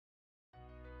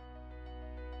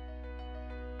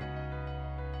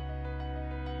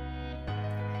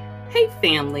Hey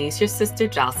families, your sister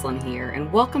Jocelyn here,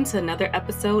 and welcome to another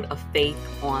episode of Faith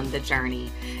on the Journey.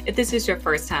 If this is your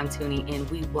first time tuning in,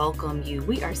 we welcome you.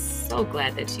 We are so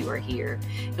glad that you are here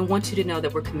and want you to know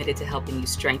that we're committed to helping you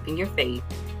strengthen your faith,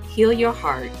 heal your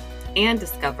heart, and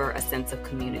discover a sense of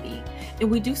community. And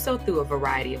we do so through a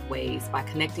variety of ways by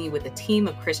connecting you with a team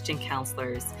of Christian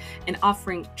counselors and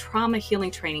offering trauma healing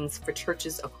trainings for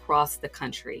churches across the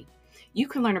country. You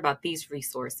can learn about these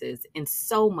resources and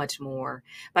so much more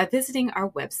by visiting our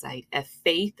website at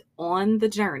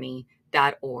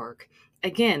faithonthejourney.org.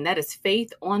 Again, that is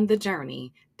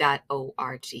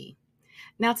faithonthejourney.org.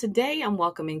 Now, today I'm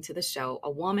welcoming to the show a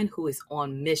woman who is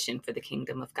on mission for the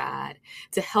kingdom of God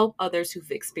to help others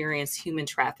who've experienced human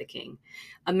trafficking.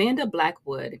 Amanda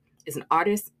Blackwood is an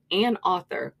artist and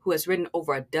author who has written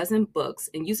over a dozen books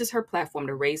and uses her platform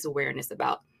to raise awareness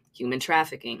about human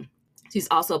trafficking. She's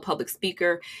also a public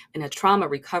speaker and a trauma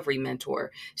recovery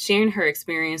mentor, sharing her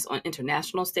experience on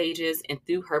international stages and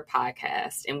through her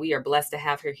podcast. And we are blessed to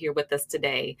have her here with us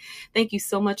today. Thank you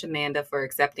so much, Amanda, for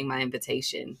accepting my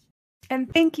invitation.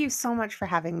 And thank you so much for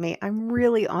having me. I'm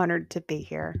really honored to be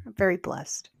here. I'm very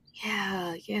blessed.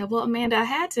 Yeah. Well, Amanda, I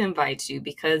had to invite you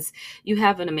because you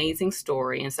have an amazing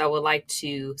story. And so I would like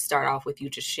to start off with you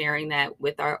just sharing that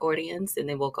with our audience, and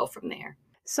then we'll go from there.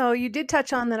 So, you did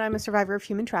touch on that I'm a survivor of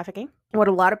human trafficking. What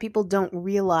a lot of people don't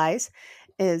realize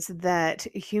is that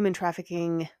human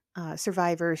trafficking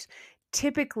survivors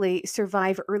typically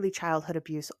survive early childhood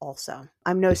abuse also.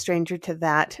 I'm no stranger to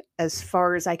that. As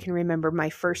far as I can remember, my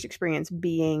first experience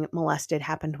being molested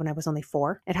happened when I was only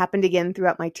 4. It happened again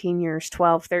throughout my teen years,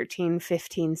 12, 13,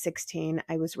 15, 16.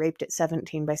 I was raped at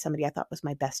 17 by somebody I thought was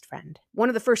my best friend. One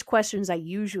of the first questions I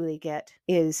usually get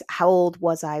is, how old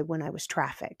was I when I was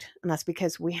trafficked? And that's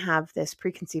because we have this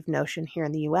preconceived notion here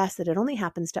in the US that it only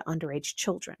happens to underage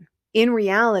children. In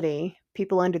reality,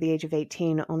 people under the age of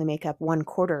 18 only make up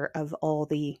 1/4 of all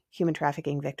the human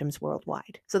trafficking victims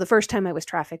worldwide. So the first time I was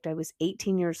trafficked, I was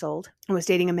 18 years old. I was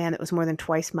dating a man that was more than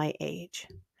twice my age.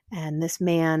 And this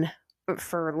man,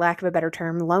 for lack of a better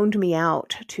term, loaned me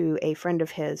out to a friend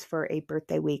of his for a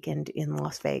birthday weekend in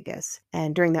Las Vegas.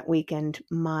 And during that weekend,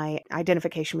 my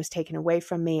identification was taken away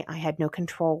from me. I had no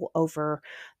control over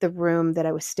the room that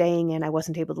I was staying in. I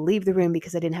wasn't able to leave the room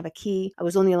because I didn't have a key. I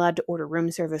was only allowed to order room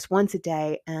service once a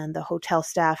day, and the hotel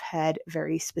staff had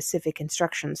very specific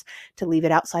instructions to leave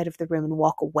it outside of the room and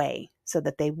walk away so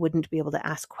that they wouldn't be able to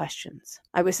ask questions.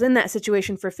 I was in that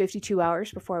situation for 52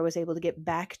 hours before I was able to get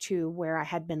back to where I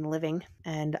had been living,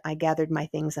 and I gathered my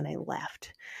things and I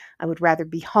left. I would rather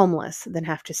be homeless than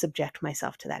have to subject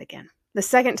myself to that again. The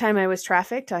second time I was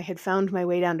trafficked, I had found my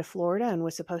way down to Florida and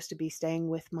was supposed to be staying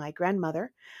with my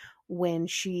grandmother when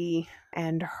she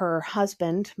and her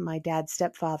husband, my dad's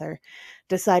stepfather,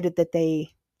 decided that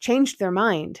they changed their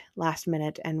mind last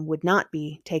minute and would not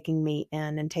be taking me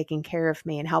in and taking care of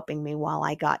me and helping me while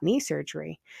I got knee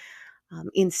surgery.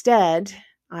 Instead,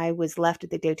 I was left at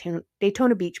the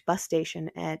Daytona Beach bus station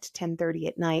at 10:30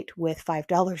 at night with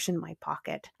 $5 in my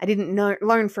pocket. I didn't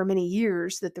learn for many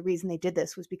years that the reason they did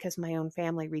this was because my own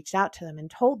family reached out to them and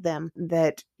told them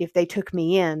that if they took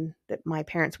me in, that my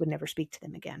parents would never speak to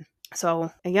them again.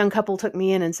 So a young couple took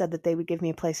me in and said that they would give me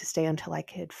a place to stay until I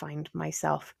could find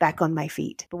myself back on my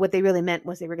feet. But what they really meant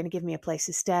was they were going to give me a place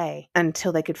to stay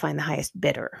until they could find the highest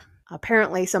bidder.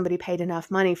 Apparently, somebody paid enough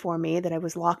money for me that I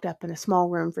was locked up in a small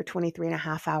room for 23 and a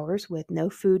half hours with no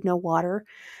food, no water,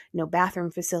 no bathroom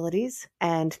facilities.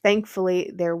 And thankfully,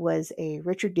 there was a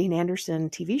Richard Dean Anderson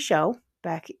TV show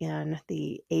back in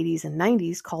the 80s and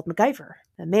 90s called MacGyver.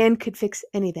 A man could fix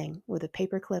anything with a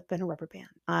paperclip and a rubber band.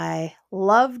 I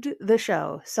loved the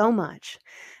show so much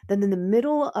that in the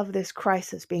middle of this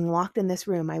crisis, being locked in this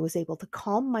room, I was able to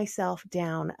calm myself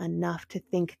down enough to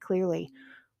think clearly,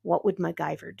 what would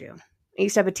MacGyver do? I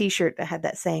used to have a t-shirt that had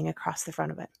that saying across the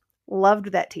front of it.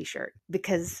 Loved that t-shirt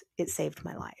because it saved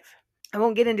my life. I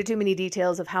won't get into too many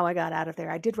details of how I got out of there.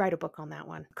 I did write a book on that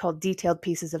one called Detailed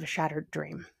Pieces of a Shattered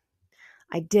Dream.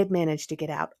 I did manage to get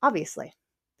out, obviously.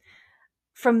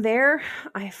 From there,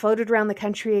 I floated around the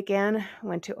country again,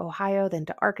 went to Ohio, then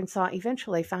to Arkansas,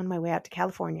 eventually found my way out to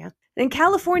California. In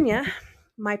California,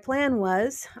 my plan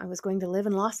was I was going to live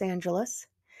in Los Angeles,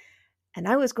 and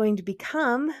I was going to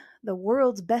become the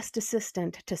world's best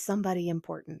assistant to somebody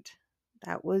important.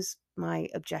 That was my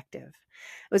objective.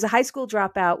 I was a high school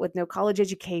dropout with no college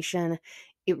education.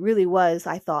 It really was,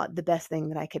 I thought, the best thing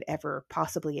that I could ever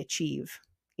possibly achieve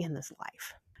in this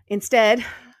life. Instead,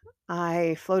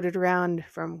 I floated around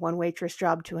from one waitress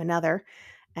job to another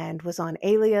and was on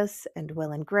Alias and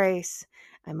Will and Grace.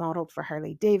 I modeled for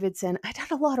Harley Davidson. I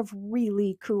did a lot of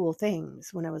really cool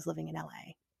things when I was living in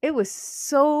LA. It was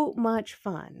so much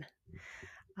fun.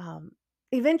 Um,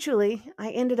 Eventually,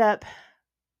 I ended up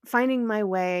finding my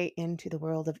way into the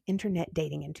world of internet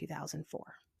dating in 2004.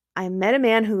 I met a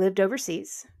man who lived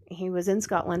overseas. He was in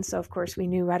Scotland, so of course we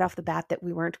knew right off the bat that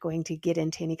we weren't going to get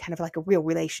into any kind of like a real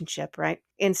relationship, right?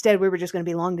 Instead, we were just going to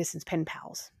be long distance pen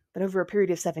pals. But over a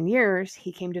period of 7 years,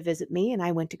 he came to visit me and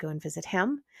I went to go and visit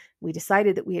him. We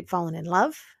decided that we had fallen in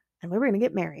love and we were going to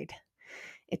get married.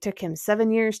 It took him 7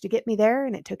 years to get me there,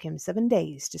 and it took him 7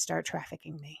 days to start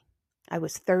trafficking me. I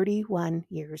was 31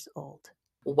 years old.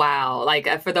 Wow.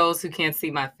 Like, for those who can't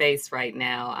see my face right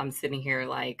now, I'm sitting here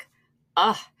like,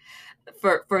 ah,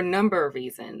 for a number of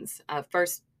reasons.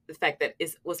 First, the fact that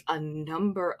it was a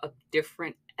number of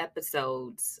different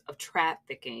episodes of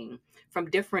trafficking from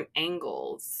different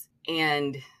angles,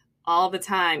 and all the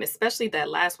time, especially that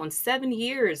last one, 7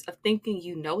 years of thinking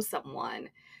you know someone.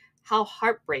 How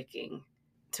heartbreaking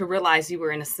to realize you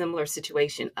were in a similar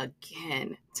situation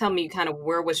again. Tell me, kind of,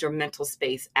 where was your mental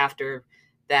space after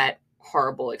that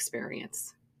horrible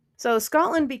experience? So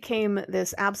Scotland became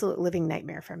this absolute living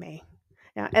nightmare for me.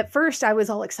 Now, at first, I was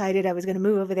all excited. I was going to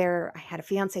move over there. I had a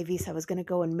fiance visa. I was going to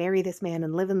go and marry this man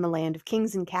and live in the land of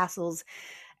kings and castles.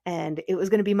 And it was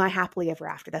going to be my happily ever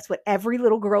after. That's what every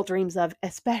little girl dreams of,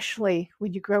 especially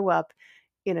when you grow up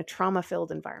in a trauma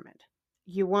filled environment.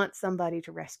 You want somebody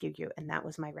to rescue you. And that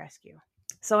was my rescue.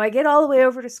 So I get all the way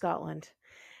over to Scotland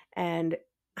and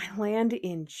I land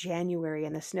in January,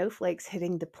 and the snowflakes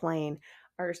hitting the plane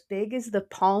are as big as the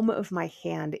palm of my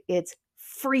hand. It's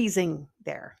freezing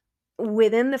there.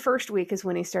 Within the first week is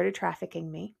when he started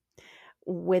trafficking me.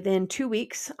 Within 2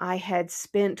 weeks, I had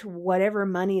spent whatever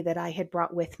money that I had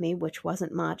brought with me, which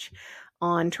wasn't much,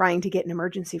 on trying to get an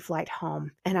emergency flight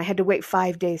home. And I had to wait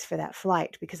 5 days for that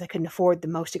flight because I couldn't afford the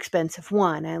most expensive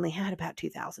one. I only had about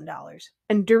 $2,000.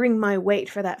 And during my wait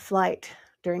for that flight,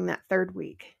 during that third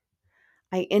week,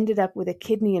 I ended up with a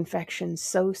kidney infection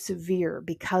so severe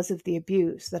because of the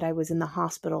abuse that I was in the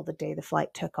hospital the day the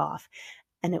flight took off,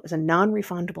 and it was a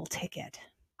non-refundable ticket.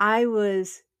 I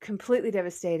was completely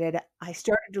devastated. I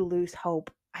started to lose hope.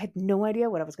 I had no idea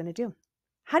what I was going to do.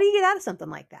 How do you get out of something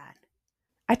like that?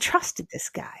 I trusted this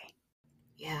guy.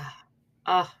 Yeah.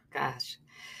 Oh, gosh.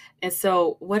 And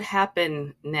so, what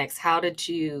happened next? How did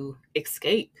you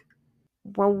escape?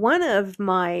 Well, one of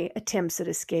my attempts at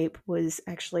escape was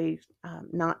actually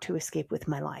not to escape with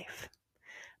my life.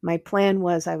 My plan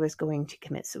was I was going to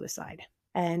commit suicide.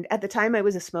 And at the time, I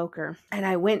was a smoker, and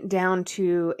I went down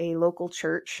to a local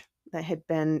church that had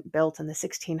been built in the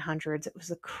 1600s. It was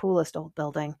the coolest old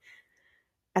building.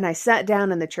 And I sat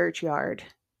down in the churchyard,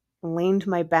 leaned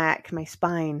my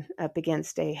spine up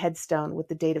against a headstone with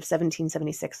the date of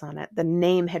 1776 on it. The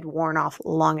name had worn off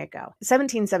long ago.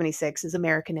 1776 is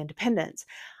American independence.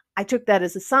 I took that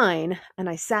as a sign and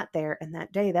I sat there, and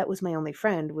that day that was my only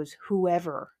friend, was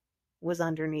whoever was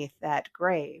underneath that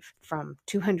grave from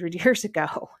 200 years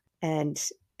ago and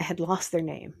had lost their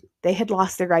name. They had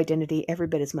lost their identity every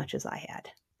bit as much as I had.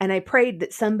 And I prayed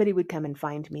that somebody would come and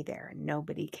find me there, and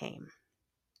nobody came.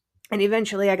 And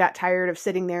eventually I got tired of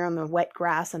sitting there on the wet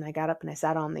grass, and I got up and I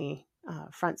sat on the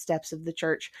front steps of the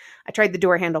church. I tried the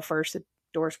door handle first. The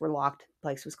doors were locked. The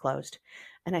place was closed.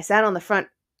 And I sat on the front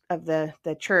of the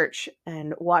church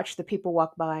and watched the people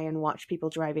walk by and watched people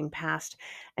driving past,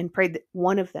 and prayed that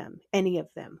one of them, any of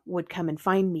them, would come and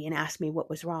find me and ask me what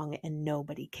was wrong, and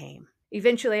nobody came.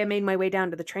 Eventually, I made my way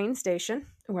down to the train station,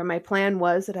 where my plan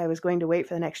was that I was going to wait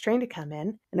for the next train to come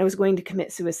in, and I was going to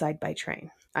commit suicide by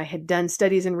train. I had done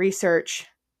studies and research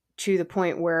to the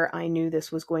point where I knew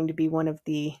this was going to be one of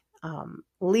the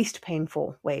least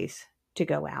painful ways to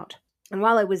go out. And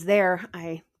while I was there,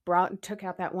 I took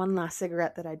out that one last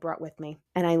cigarette that I brought with me,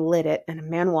 and I lit it, and a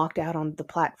man walked out on the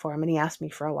platform and he asked me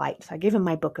for a light. So I gave him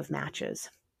my book of matches,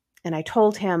 and I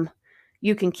told him,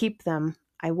 "You can keep them.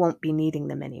 I won't be needing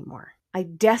them anymore." I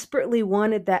desperately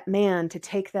wanted that man to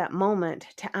take that moment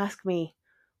to ask me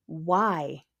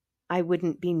why I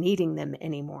wouldn't be needing them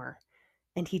anymore.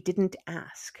 And he didn't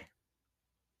ask.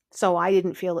 So I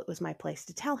didn't feel it was my place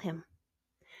to tell him.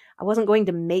 I wasn't going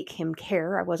to make him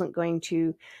care. I wasn't going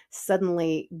to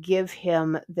suddenly give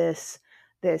him this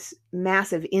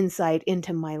massive insight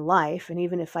into my life. And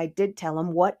even if I did tell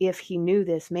him, what if he knew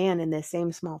this man in this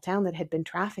same small town that had been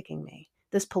trafficking me,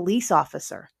 this police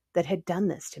officer that had done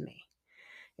this to me?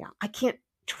 Yeah, I can't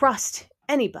trust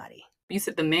anybody. You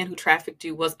said the man who trafficked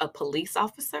you was a police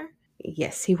officer?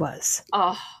 Yes, he was.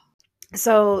 Oh,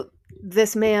 So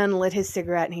this man lit his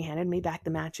cigarette and he handed me back the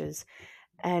matches.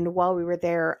 And while we were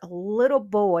there, a little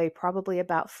boy, probably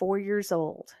about 4 years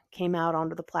old, came out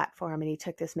onto the platform, and he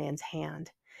took this man's hand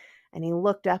and he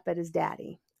looked up at his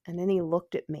daddy, and then he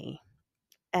looked at me,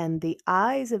 And the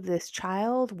eyes of this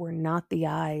child were not the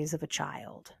eyes of a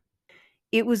child.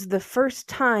 It was the first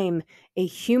time a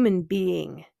human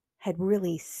being had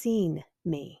really seen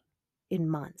me in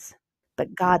months.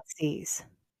 But God sees.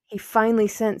 He finally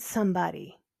sent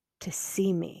somebody to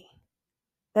see me.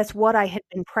 That's what I had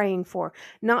been praying for.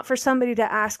 Not for somebody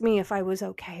to ask me if I was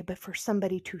okay, but for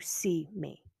somebody to see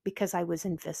me because I was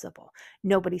invisible.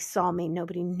 Nobody saw me.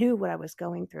 Nobody knew what I was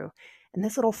going through. And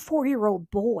this little 4-year-old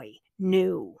boy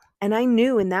knew. And I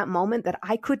knew in that moment that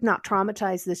I could not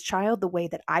traumatize this child the way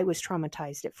that I was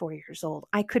traumatized at 4 years old.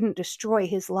 I couldn't destroy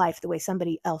his life the way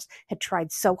somebody else had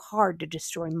tried so hard to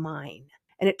destroy mine.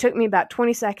 And it took me about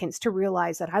 20 seconds to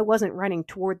realize that I wasn't running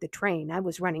toward the train. I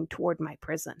was running toward my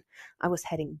prison. I was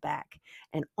heading back.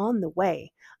 And on the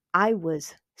way, I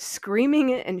was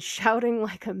screaming and shouting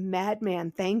like a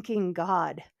madman, thanking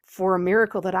God for a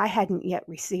miracle that I hadn't yet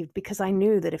received, because I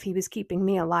knew that if he was keeping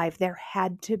me alive, there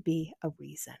had to be a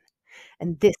reason.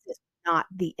 And this is not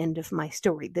the end of my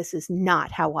story. This is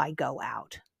not how I go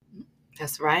out.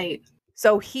 That's right.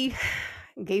 So he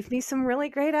gave me some really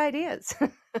great ideas.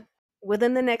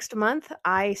 Within the next month,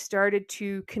 I started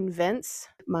to convince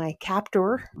my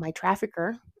captor, my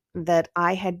trafficker, that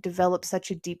I had developed such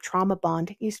a deep trauma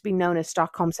bond, it used to be known as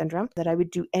Stockholm Syndrome, that I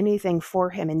would do anything for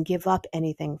him and give up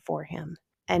anything for him.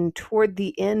 And toward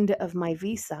the end of my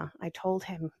visa, I told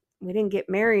him we didn't get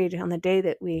married on the day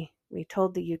that we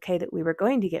told the UK that we were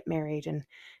going to get married. And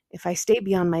if I stay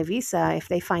beyond my visa, if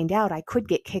they find out, I could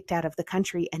get kicked out of the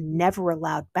country and never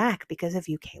allowed back because of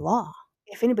UK law.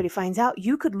 If anybody finds out,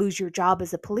 you could lose your job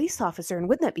as a police officer, and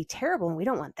wouldn't that be terrible? And we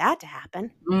don't want that to happen.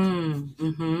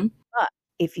 Mm-hmm. But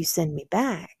if you send me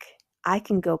back, I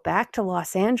can go back to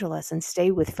Los Angeles and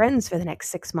stay with friends for the next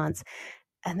 6 months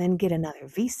and then get another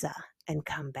visa and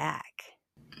come back.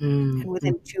 And Mm-hmm.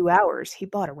 within 2 hours, he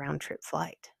bought a round trip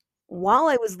flight. While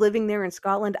I was living there in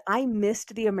Scotland, I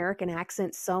missed the American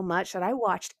accent so much that I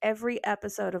watched every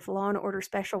episode of Law and Order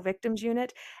Special Victims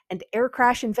Unit and Air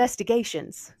Crash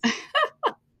Investigations,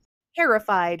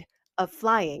 terrified of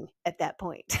flying at that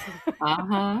point.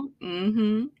 Uh-huh.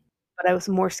 Mm-hmm. But I was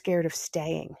more scared of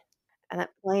staying. And that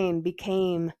plane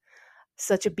became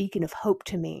such a beacon of hope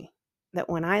to me that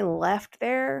when I left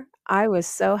there, I was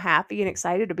so happy and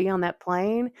excited to be on that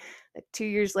plane that 2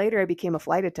 years later, I became a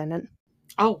flight attendant.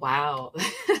 Oh, wow.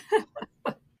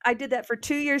 I did that for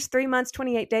 2 years, 3 months,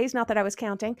 28 days, not that I was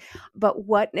counting, but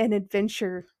what an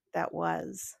adventure that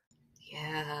was.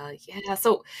 Yeah, yeah.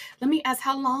 So let me ask,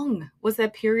 how long was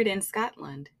that period in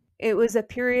Scotland? It was a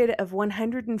period of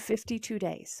 152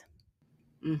 days.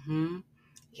 Mm-hmm.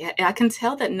 Yeah, I can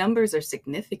tell that numbers are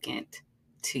significant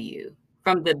to you.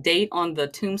 From the date on the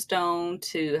tombstone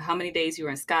to how many days you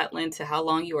were in Scotland to how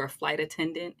long you were a flight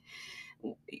attendant.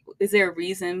 Is there a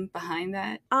reason behind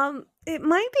that? It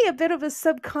might be a bit of a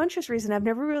subconscious reason. I've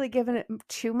never really given it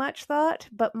too much thought,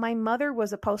 but my mother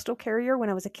was a postal carrier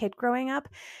when I was a kid growing up,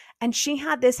 and she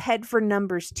had this head for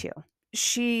numbers too.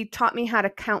 She taught me how to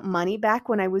count money back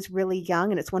when I was really young,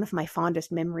 and it's one of my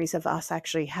fondest memories of us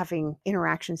actually having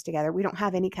interactions together. We don't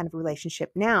have any kind of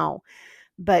relationship now,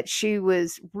 but she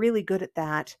was really good at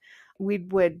that. We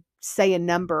would say a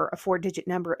number, a 4-digit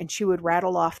number, and she would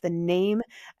rattle off the name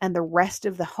and the rest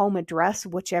of the home address,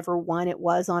 whichever one it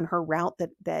was on her route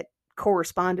that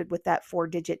corresponded with that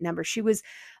 4-digit number. She was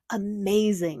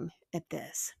amazing at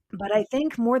this. But I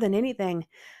think more than anything,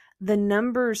 the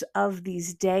numbers of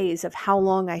these days of how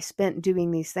long I spent doing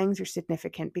these things are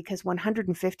significant, because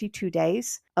 152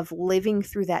 days of living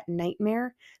through that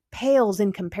nightmare pales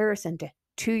in comparison to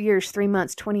 2 years, 3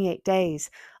 months, 28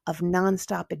 days of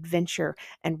nonstop adventure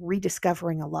and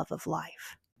rediscovering a love of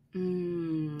life.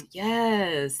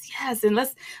 Yes, yes, and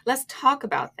let's talk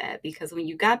about that, because when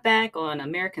you got back on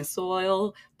American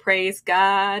soil, praise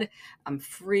God, I'm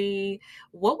free.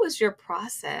 What was your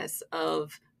process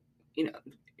of, you know,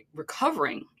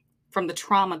 recovering from the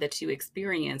trauma that you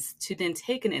experienced to then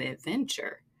taking an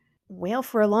adventure? Well,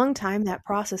 for a long time, that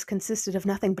process consisted of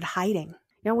nothing but hiding.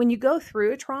 Now, when you go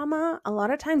through a trauma, a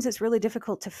lot of times it's really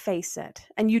difficult to face it.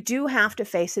 And you do have to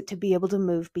face it to be able to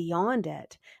move beyond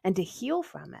it and to heal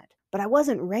from it. But I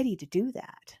wasn't ready to do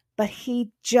that. But he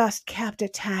just kept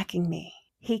attacking me.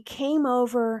 He came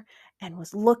over and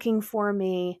was looking for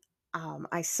me.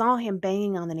 I saw him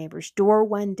banging on the neighbor's door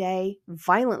one day,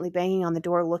 violently banging on the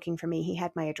door looking for me. He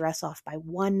had my address off by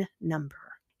one number.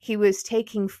 He was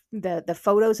taking the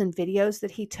photos and videos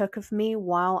that he took of me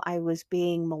while I was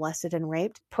being molested and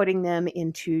raped, putting them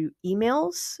into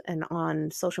emails and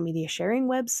on social media sharing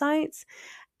websites.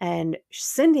 and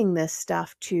sending this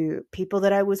stuff to people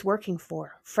that I was working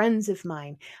for, friends of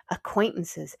mine,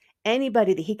 acquaintances,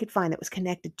 anybody that he could find that was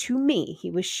connected to me.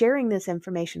 He was sharing this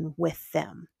information with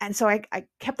them. And so I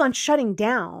kept on shutting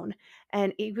down,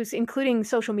 and it was including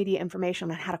social media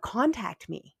information on how to contact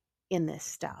me in this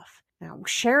stuff. Now,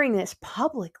 sharing this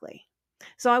publicly.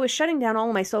 So I was shutting down all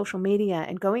of my social media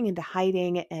and going into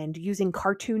hiding and using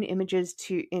cartoon images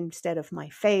to instead of my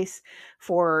face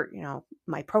for,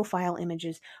 my profile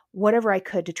images, whatever I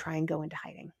could to try and go into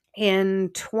hiding. In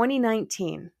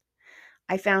 2019,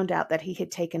 I found out that he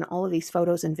had taken all of these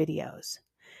photos and videos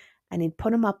and he'd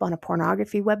put them up on a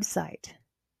pornography website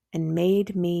and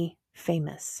made me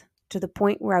famous to the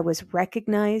point where I was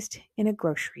recognized in a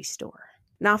grocery store.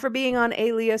 Not for being on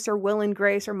Alias or Will and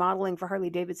Grace or modeling for Harley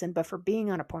Davidson, but for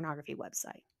being on a pornography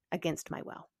website against my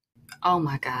will. Oh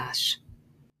my gosh.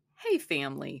 Hey,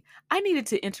 family. I needed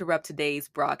to interrupt today's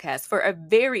broadcast for a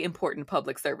very important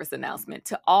public service announcement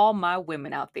to all my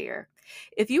women out there.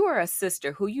 If you are a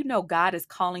sister who you know God is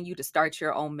calling you to start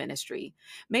your own ministry,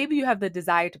 maybe you have the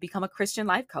desire to become a Christian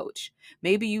life coach.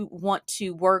 Maybe you want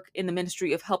to work in the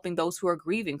ministry of helping those who are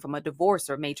grieving from a divorce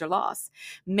or major loss.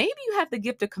 Maybe you have the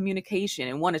gift of communication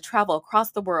and want to travel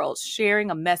across the world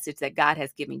sharing a message that God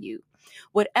has given you.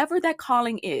 Whatever that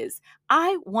calling is,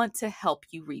 I want to help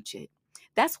you reach it.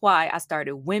 That's why I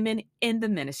started Women in the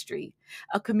Ministry,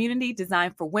 a community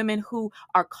designed for women who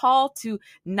are called to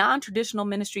non-traditional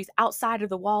ministries outside of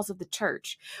the walls of the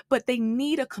church, but they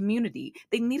need a community.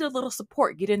 They need a little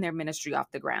support getting their ministry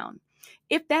off the ground.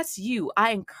 If that's you,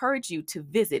 I encourage you to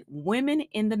visit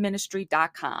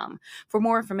womenintheministry.com for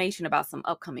more information about some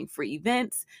upcoming free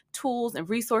events, tools, and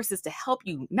resources to help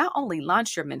you not only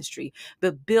launch your ministry,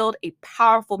 but build a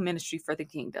powerful ministry for the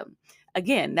kingdom.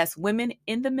 Again, that's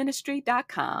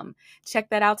womenintheministry.com. Check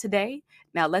that out today.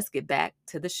 Now let's get back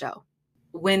to the show.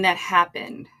 When that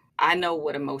happened, I know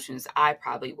what emotions I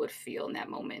probably would feel in that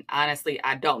moment. Honestly,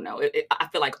 I don't know. I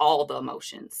feel like all the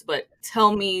emotions, but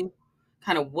tell me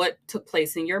kind of what took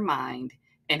place in your mind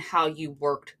and how you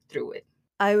worked through it.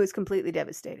 I was completely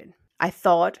devastated. I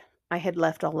thought I had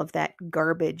left all of that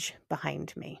garbage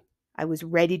behind me. I was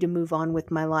ready to move on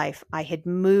with my life. I had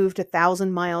moved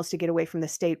 1,000 miles to get away from the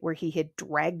state where he had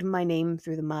dragged my name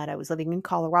through the mud. I was living in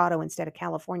Colorado instead of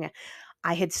California.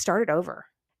 I had started over.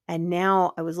 And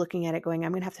now I was looking at it going,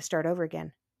 I'm going to have to start over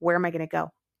again. Where am I going to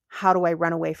go? How do I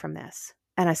run away from this?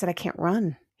 And I said, I can't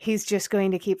run. He's just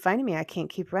going to keep finding me. I can't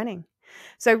keep running.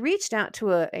 So I reached out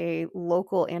to a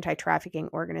local anti-trafficking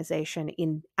organization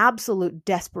in absolute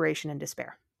desperation and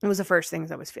despair. It was the first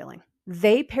things I was feeling.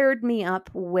 They paired me up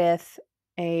with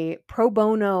a pro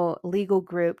bono legal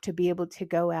group to be able to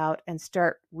go out and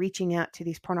start reaching out to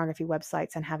these pornography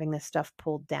websites and having this stuff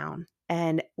pulled down.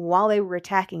 And while they were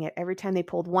attacking it, every time they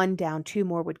pulled one down, two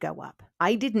more would go up.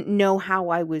 I didn't know how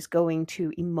I was going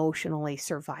to emotionally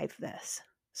survive this.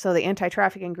 So the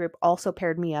anti-trafficking group also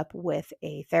paired me up with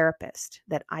a therapist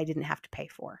that I didn't have to pay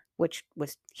for, which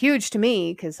was huge to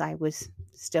me because I was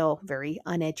still very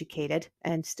uneducated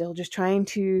and still just trying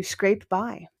to scrape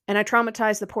by. And I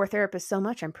traumatized the poor therapist so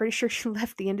much, I'm pretty sure she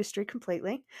left the industry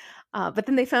completely. But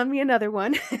then they found me another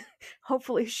one.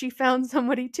 Hopefully she found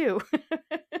somebody too.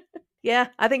 Yeah,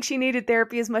 I think she needed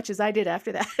therapy as much as I did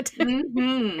after that.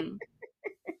 Mm-hmm.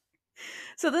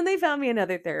 So then they found me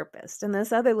another therapist, and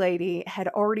this other lady had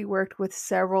already worked with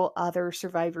several other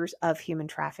survivors of human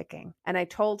trafficking. And I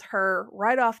told her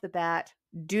right off the bat,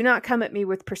 do not come at me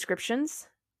with prescriptions.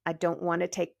 I don't want to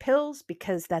take pills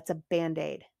because that's a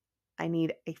Band-Aid. I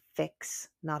need a fix,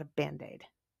 not a Band-Aid.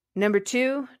 Number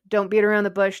 2, don't beat around the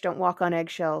bush. Don't walk on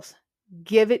eggshells.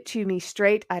 Give it to me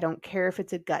straight. I don't care if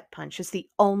it's a gut punch. It's the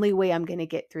only way I'm going to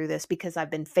get through this because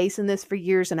I've been facing this for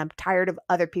years and I'm tired of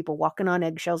other people walking on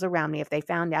eggshells around me if they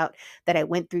found out that I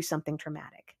went through something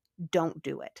traumatic. Don't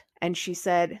do it. And she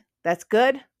said, that's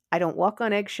good. I don't walk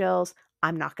on eggshells.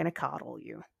 I'm not going to coddle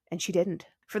you. And she didn't.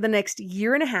 For the next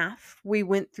year and a half, we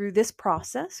went through this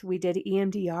process. We did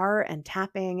EMDR and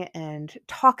tapping and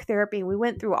talk therapy. We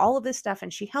went through all of this stuff,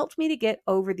 and she helped me to get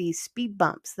over these speed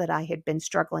bumps that I had been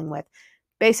struggling with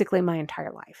basically my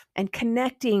entire life, and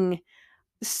connecting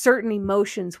certain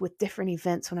emotions with different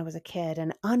events when I was a kid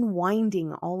and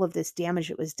unwinding all of this damage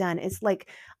that was done. It's like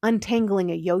untangling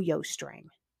a yo-yo string.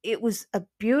 It was a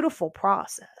beautiful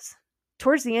process.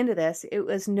 Towards the end of this, it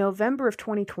was November of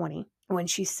 2020 when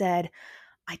she said,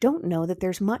 I don't know that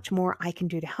there's much more I can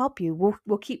do to help you.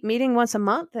 We'll keep meeting once a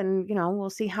month and, we'll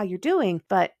see how you're doing,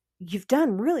 but you've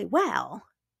done really well.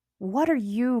 What are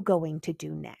you going to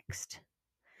do next?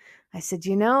 I said,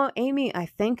 Amy, I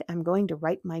think I'm going to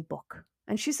write my book.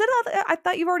 And she said, oh, I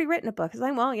thought you've already written a book. I was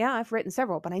like, well, yeah, I've written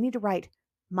several, but I need to write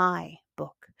my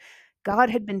book. God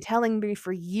had been telling me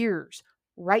for years,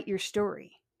 write your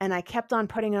story. And I kept on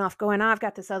putting it off, going, oh, I've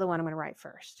got this other one I'm going to write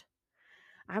first.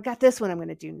 I've got this one I'm going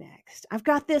to do next. I've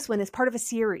got this one as part of a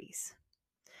series.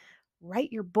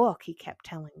 Write your book, he kept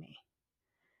telling me.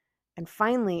 And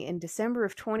finally, in December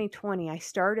of 2020, I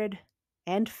started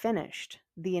and finished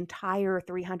the entire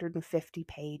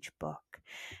 350-page book.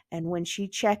 And when she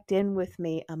checked in with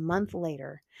me a month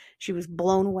later, she was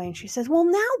blown away and she says, well,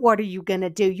 now what are you going to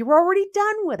do? You're already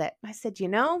done with it. I said,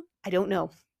 I don't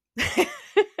know.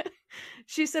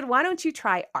 She said, why don't you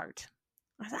try art?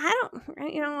 I said,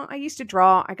 I used to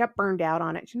draw. I got burned out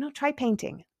on it. Try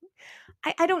painting.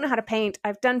 I don't know how to paint.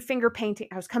 I've done finger painting.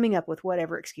 I was coming up with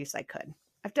whatever excuse I could.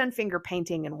 I've done finger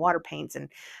painting and water paints, and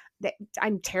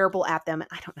I'm terrible at them.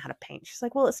 I don't know how to paint. She's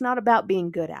like, well, it's not about being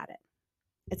good at it.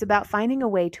 It's about finding a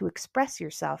way to express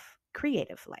yourself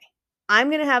creatively. I'm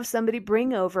going to have somebody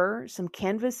bring over some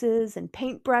canvases and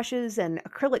paintbrushes and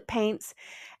acrylic paints,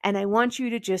 and I want you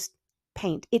to just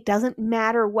paint. It doesn't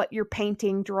matter what you're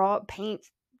painting, draw, paint,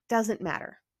 doesn't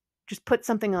matter. Just put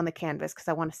something on the canvas because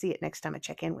I want to see it next time I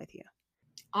check in with you.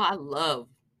 Oh, I love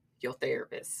your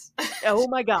therapist. Oh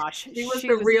my gosh. She was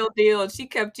the real deal. She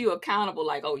kept you accountable,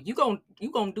 like, oh, you gonna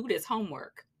do this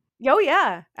homework. Oh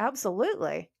yeah,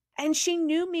 absolutely. And she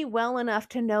knew me well enough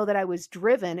to know that I was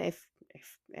driven.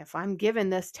 If I'm given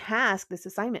this task, this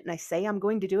assignment, and I say I'm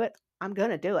going to do it, I'm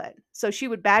going to do it. So she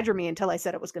would badger me until I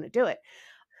said I was going to do it.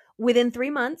 Within 3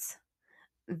 months,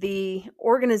 the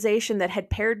organization that had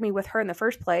paired me with her in the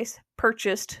first place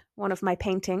purchased one of my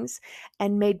paintings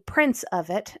and made prints of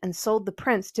it and sold the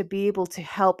prints to be able to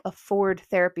help afford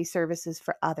therapy services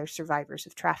for other survivors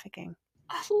of trafficking.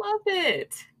 I love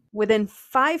it. Within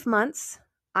 5 months,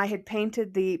 I had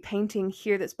painted the painting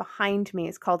here that's behind me.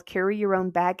 It's called Carry Your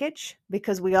Own Baggage,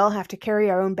 because we all have to carry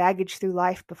our own baggage through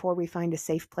life before we find a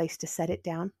safe place to set it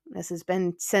down. This has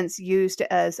been since used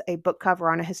as a book cover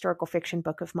on a historical fiction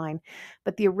book of mine.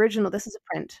 But the original, this is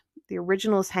a print. The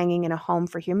original is hanging in a home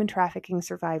for human trafficking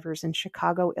survivors in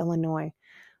Chicago, Illinois,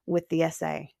 with the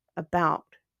essay about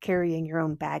carrying your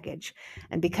own baggage.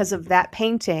 And because of that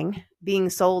painting being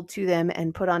sold to them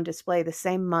and put on display the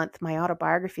same month my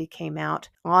autobiography came out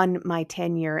on my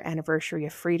 10-year anniversary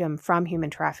of freedom from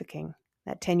human trafficking.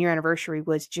 That 10-year anniversary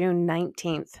was June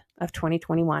 19th of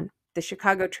 2021. The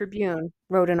Chicago Tribune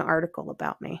wrote an article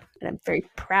about me, and I'm very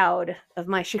proud of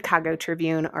my Chicago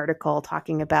Tribune article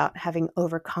talking about having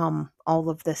overcome all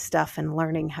of this stuff and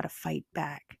learning how to fight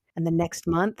back. And the next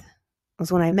month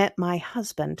was when I met my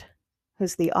husband,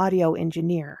 who's the audio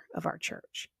engineer of our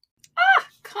church.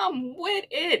 Come with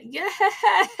it.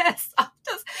 Yes.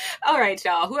 All right,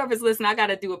 y'all. Whoever's listening, I got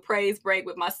to do a praise break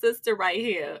with my sister right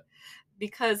here,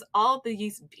 because all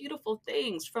these beautiful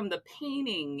things from the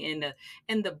painting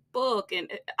and the book,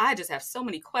 and I just have so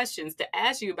many questions to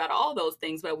ask you about all those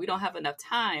things, but we don't have enough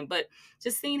time. But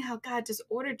just seeing how God just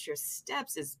ordered your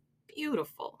steps is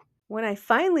beautiful. When I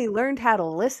finally learned how to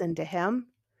listen to him,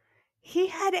 he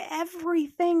had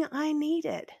everything I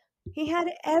needed. He had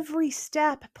every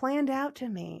step planned out to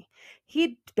me.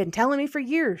 He'd been telling me for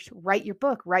years, write your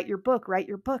book, write your book, write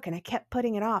your book. And I kept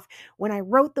putting it off. When I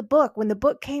wrote the book, when the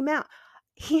book came out,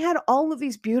 he had all of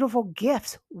these beautiful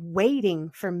gifts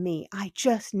waiting for me. I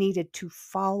just needed to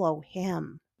follow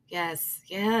him. Yes,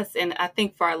 yes. And I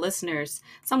think for our listeners,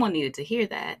 someone needed to hear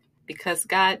that, because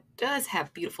God does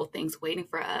have beautiful things waiting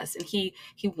for us. And he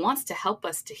wants to help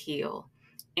us to heal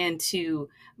and to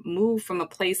move from a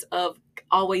place of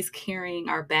always carrying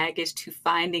our baggage to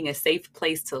finding a safe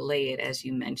place to lay it, as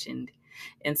you mentioned.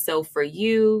 And so for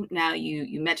you, now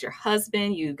you met your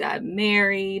husband, you got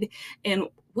married, and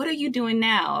what are you doing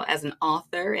now as an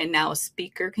author and now a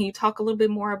speaker? Can you talk a little bit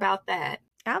more about that?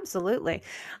 Absolutely.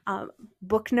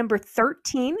 Book number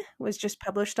 13 was just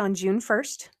published on June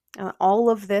 1st. All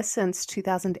of this since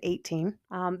 2018.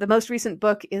 The most recent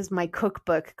book is my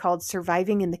cookbook called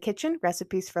Surviving in the Kitchen,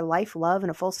 Recipes for Life, Love,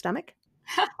 and a Full Stomach.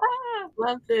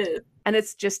 Love it. And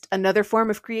it's just another form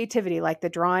of creativity, like the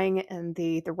drawing and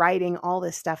the writing, all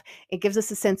this stuff. It gives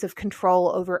us a sense of control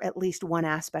over at least one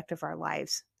aspect of our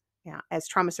lives. Yeah, as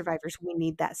trauma survivors, we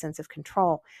need that sense of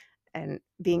control. And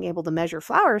being able to measure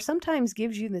flour sometimes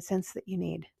gives you the sense that you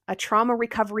need. A trauma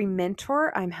recovery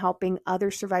mentor, I'm helping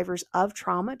other survivors of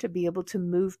trauma to be able to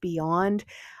move beyond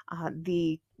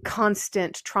the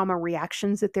constant trauma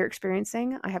reactions that they're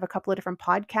experiencing. I have a couple of different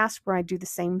podcasts where I do the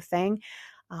same thing,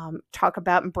 talk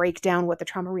about and break down what the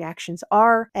trauma reactions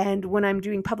are. And when I'm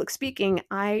doing public speaking,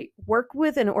 I work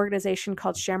with an organization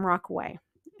called Shamrock Way.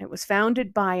 It was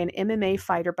founded by an MMA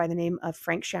fighter by the name of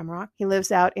Frank Shamrock. He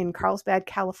lives out in Carlsbad,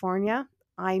 California.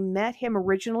 I met him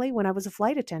originally when I was a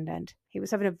flight attendant. He was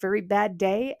having a very bad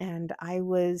day, and I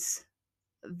was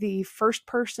the first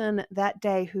person that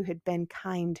day who had been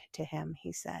kind to him,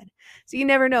 he said. So you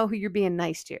never know who you're being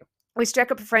nice to. We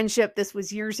struck up a friendship. This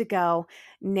was years ago.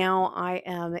 Now I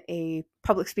am a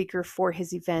public speaker for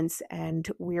his events, and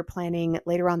we are planning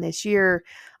later on this year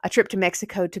a trip to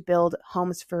Mexico to build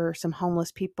homes for some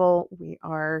homeless people. We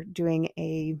are doing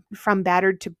a From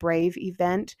Battered to Brave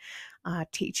event,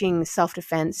 teaching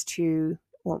self-defense to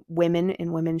women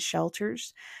in women's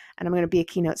shelters. And I'm going to be a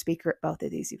keynote speaker at both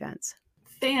of these events.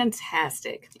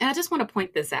 Fantastic. And I just want to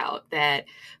point this out that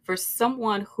for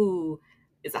someone who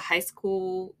is a high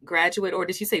school graduate, or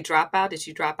did you say dropout? Did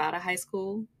you drop out of high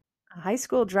school? A high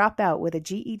school dropout with a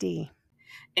GED.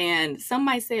 And some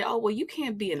might say, oh, well, you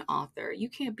can't be an author. You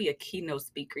can't be a keynote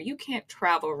speaker. You can't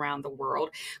travel around the world.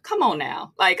 Come on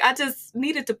now. Like, I just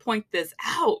needed to point this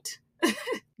out.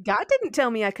 God didn't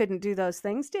tell me I couldn't do those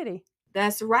things, did he?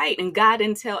 That's right. And God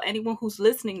didn't tell anyone who's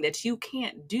listening that you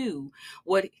can't do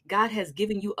what God has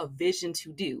given you a vision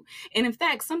to do. And in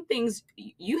fact, some things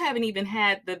you haven't even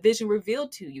had the vision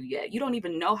revealed to you yet. You don't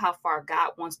even know how far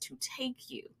God wants to take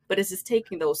you. But it's just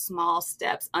taking those small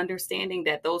steps, understanding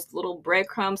that those little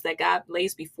breadcrumbs that God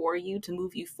lays before you to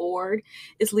move you forward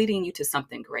is leading you to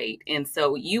something great. And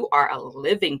so you are a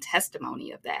living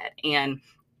testimony of that. And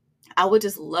I would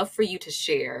just love for you to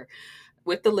share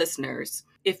with the listeners,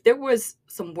 if there was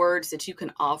some words that you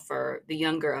can offer the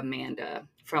younger Amanda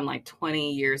from like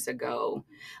 20 years ago,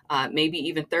 maybe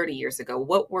even 30 years ago,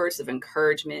 what words of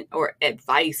encouragement or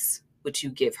advice would you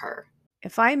give her?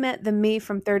 If I met the me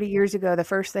from 30 years ago, the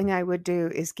first thing I would do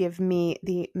is give me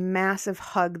the massive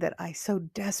hug that I so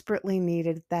desperately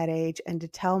needed at that age, and to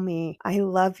tell me, I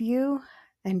love you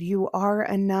and you are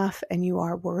enough and you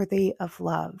are worthy of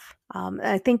love.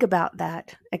 I think about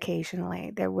that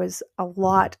occasionally. There was a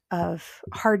lot of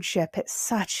hardship at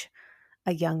such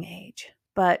a young age,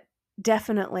 but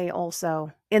definitely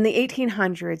also in the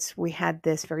 1800s, we had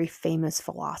this very famous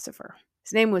philosopher.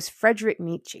 His name was Friedrich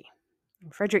Nietzsche.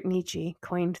 Friedrich Nietzsche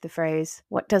coined the phrase,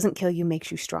 "What doesn't kill you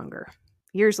makes you stronger."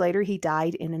 Years later, he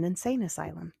died in an insane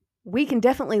asylum. We can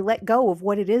definitely let go of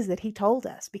what it is that he told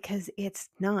us because it's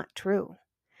not true.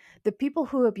 The people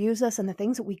who abuse us and the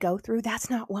things that we go through, that's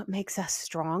not what makes us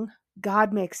strong.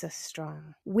 God makes us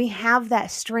strong. We have that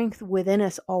strength within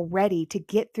us already to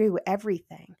get through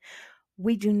everything.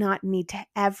 We do not need to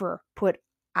ever put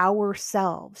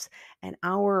ourselves and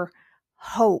our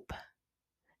hope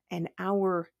and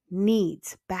our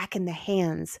needs back in the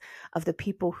hands of the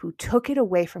people who took it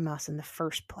away from us in the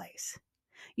first place.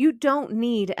 You don't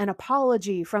need an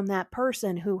apology from that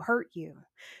person who hurt you.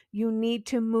 You need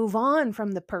to move on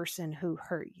from the person who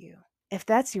hurt you. If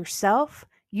that's yourself,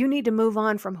 you need to move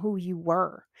on from who you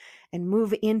were and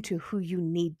move into who you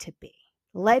need to be.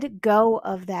 Let go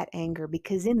of that anger,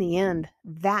 because in the end,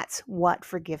 that's what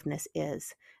forgiveness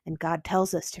is. And God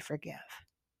tells us to forgive.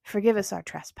 Forgive us our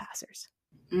trespassers.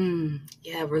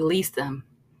 Yeah, release them.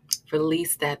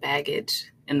 Release that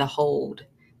baggage and the hold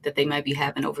that they might be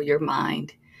having over your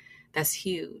mind. That's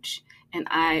huge. And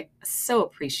I so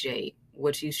appreciate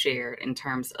what you shared in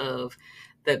terms of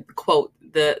the quote,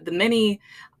 the many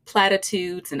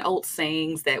platitudes and old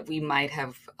sayings that we might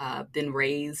have been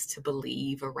raised to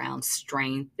believe around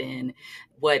strength and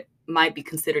what might be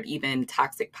considered even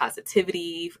toxic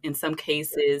positivity in some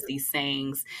cases. These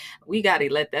sayings, we got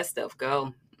to let that stuff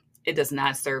go. It does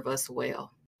not serve us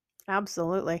well.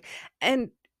 Absolutely.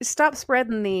 And stop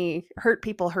spreading the hurt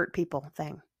people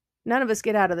thing. None of us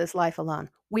get out of this life alone.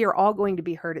 We are all going to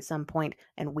be hurt at some point,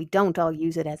 and we don't all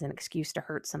use it as an excuse to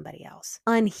hurt somebody else.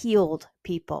 Unhealed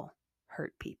people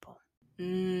hurt people.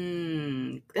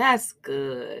 That's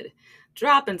good.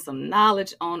 Dropping some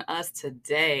knowledge on us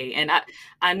today. And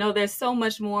I know there's so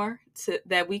much more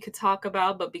that we could talk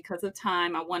about, but because of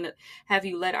time, I want to have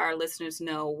you let our listeners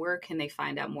know, where can they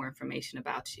find out more information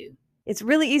about you? It's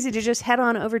really easy to just head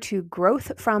on over to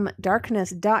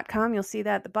growthfromdarkness.com. You'll see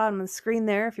that at the bottom of the screen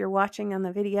there if you're watching on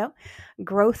the video.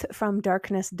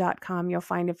 Growthfromdarkness.com. You'll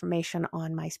find information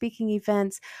on my speaking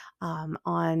events,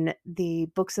 on the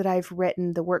books that I've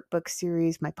written, the workbook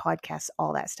series, my podcasts,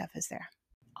 all that stuff is there.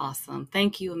 Awesome.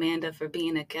 Thank you, Amanda, for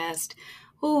being a guest.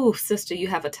 Oh, sister, you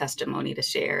have a testimony to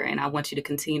share, and I want you to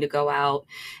continue to go out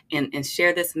and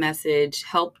share this message,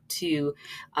 help to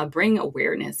bring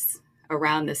awareness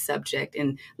around this subject,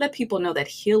 and let people know that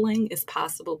healing is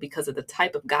possible because of the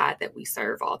type of God that we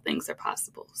serve. All things are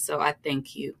possible. So I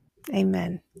thank you.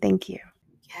 Amen. Thank you.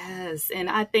 Yes, and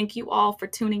I thank you all for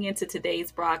tuning into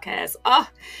today's broadcast. Oh,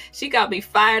 she got me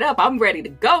fired up. I'm ready to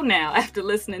go now after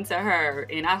listening to her.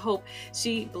 And I hope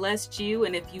she blessed you.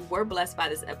 And if you were blessed by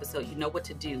this episode, you know what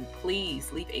to do.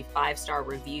 Please leave a 5-star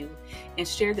review and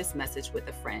share this message with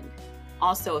a friend.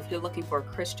 Also, if you're looking for a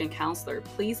Christian counselor,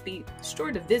 please be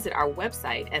sure to visit our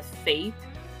website at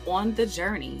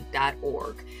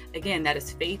faithonthejourney.org. Again, that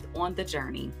is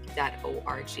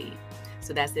faithonthejourney.org.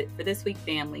 So that's it for this week,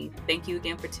 family. Thank you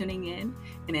again for tuning in.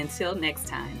 And until next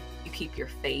time, you keep your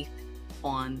faith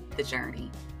on the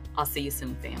journey. I'll see you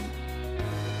soon, family.